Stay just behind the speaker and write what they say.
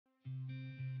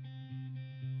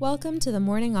Welcome to the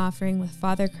Morning Offering with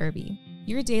Father Kirby,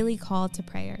 your daily call to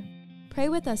prayer. Pray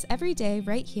with us every day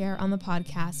right here on the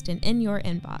podcast and in your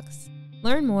inbox.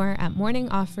 Learn more at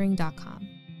morningoffering.com.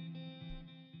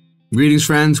 Greetings,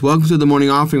 friends. Welcome to the Morning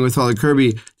Offering with Father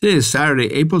Kirby. Today is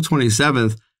Saturday, April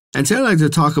 27th, and today I'd like to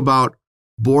talk about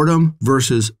boredom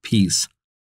versus peace.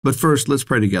 But first, let's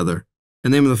pray together.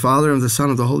 In the name of the Father, and of the Son,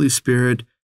 and of the Holy Spirit,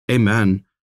 amen.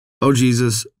 O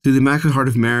Jesus, through the Immaculate Heart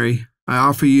of Mary, I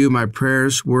offer you my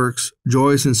prayers, works,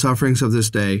 joys, and sufferings of this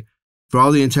day, for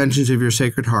all the intentions of your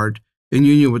Sacred Heart, in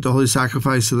union with the holy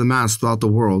sacrifice of the Mass throughout the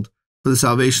world, for the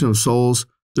salvation of souls,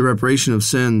 the reparation of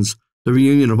sins, the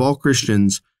reunion of all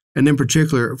Christians, and in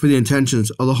particular for the intentions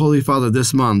of the Holy Father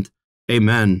this month.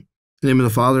 Amen. In the name of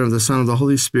the Father, and of the Son, and of the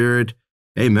Holy Spirit.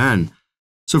 Amen.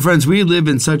 So friends, we live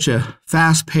in such a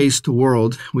fast-paced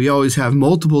world. We always have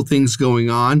multiple things going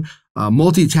on.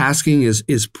 Multitasking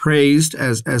is praised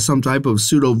as some type of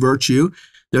pseudo-virtue.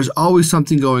 There's always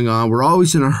something going on. We're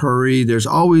always in a hurry. There's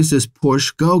always this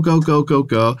push, go, go, go, go,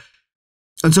 go.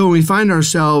 And so when we find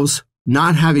ourselves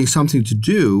not having something to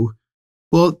do,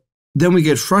 well, then we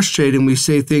get frustrated and we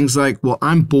say things like, well,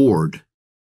 I'm bored.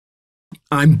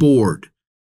 I'm bored.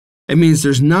 It means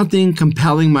there's nothing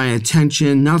compelling my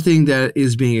attention, nothing that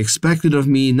is being expected of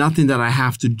me, nothing that I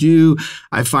have to do.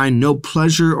 I find no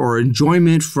pleasure or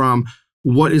enjoyment from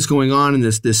what is going on in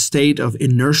this state of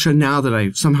inertia now that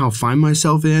I somehow find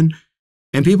myself in.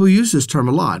 And people use this term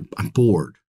a lot. I'm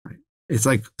bored. Right? It's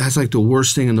like, that's like the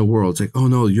worst thing in the world. It's like, oh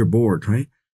no, you're bored, right?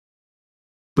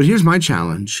 But here's my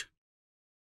challenge.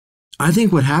 I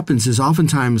think what happens is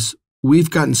oftentimes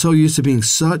we've gotten so used to being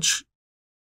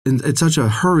in such a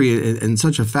hurry and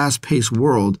such a fast-paced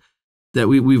world that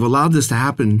we've allowed this to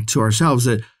happen to ourselves,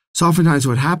 that so oftentimes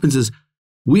what happens is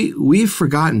we've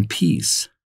forgotten peace.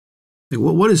 Like,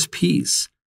 what is peace?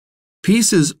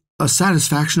 Peace is a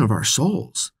satisfaction of our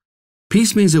souls.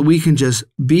 Peace means that we can just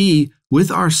be with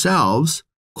ourselves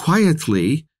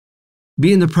quietly,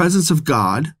 be in the presence of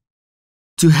God,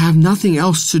 to have nothing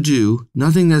else to do,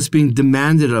 nothing that's being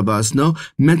demanded of us, no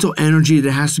mental energy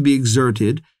that has to be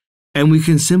exerted, and we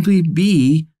can simply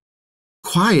be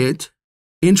quiet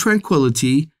in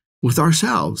tranquility with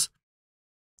ourselves.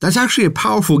 That's actually a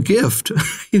powerful gift.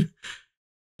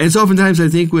 And so oftentimes I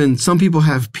think when some people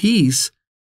have peace,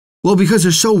 well, because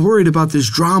they're so worried about this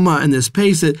drama and this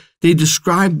pace, that they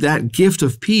describe that gift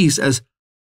of peace as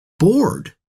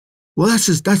bored. Well,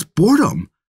 that's boredom.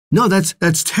 No,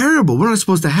 that's terrible. We're not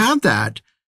supposed to have that.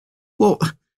 Well,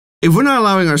 if we're not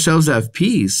allowing ourselves to have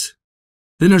peace,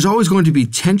 then there's always going to be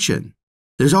tension.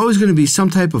 There's always going to be some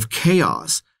type of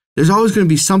chaos. There's always going to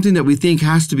be something that we think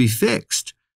has to be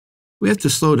fixed. We have to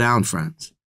slow down,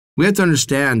 friends. We have to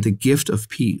understand the gift of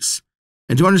peace.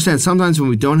 And to understand sometimes when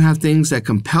we don't have things that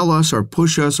compel us or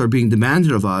push us or being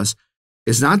demanded of us,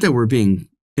 it's not that we're being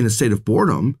in a state of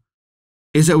boredom.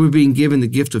 It's that we're being given the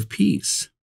gift of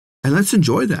peace. And let's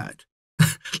enjoy that.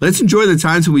 Let's enjoy the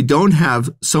times when we don't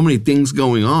have so many things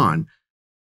going on.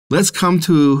 Let's come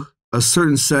to a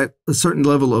certain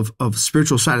level of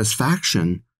spiritual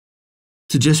satisfaction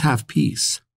to just have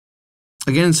peace.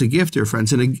 Again, it's a gift, dear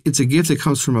friends, and it's a gift that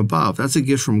comes from above. That's a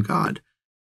gift from God.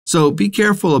 So be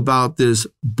careful about this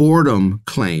boredom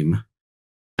claim,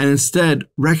 and instead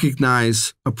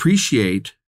recognize,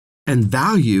 appreciate, and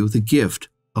value the gift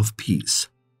of peace.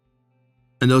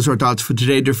 And those are our thoughts for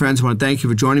today, dear friends. I want to thank you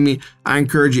for joining me. I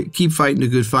encourage you, keep fighting the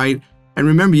good fight. And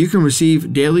remember, you can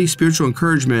receive daily spiritual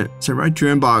encouragement sent right to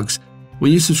your inbox when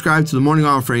you subscribe to the Morning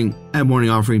Offering at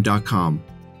morningoffering.com.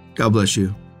 God bless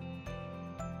you.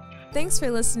 Thanks for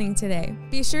listening today.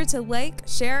 Be sure to like,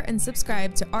 share, and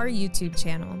subscribe to our YouTube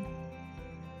channel.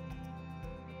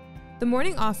 The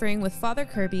Morning Offering with Father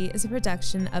Kirby is a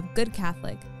production of Good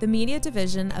Catholic, the media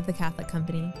division of the Catholic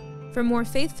Company. For more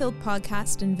faith-filled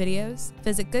podcasts and videos,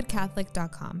 visit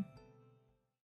goodcatholic.com.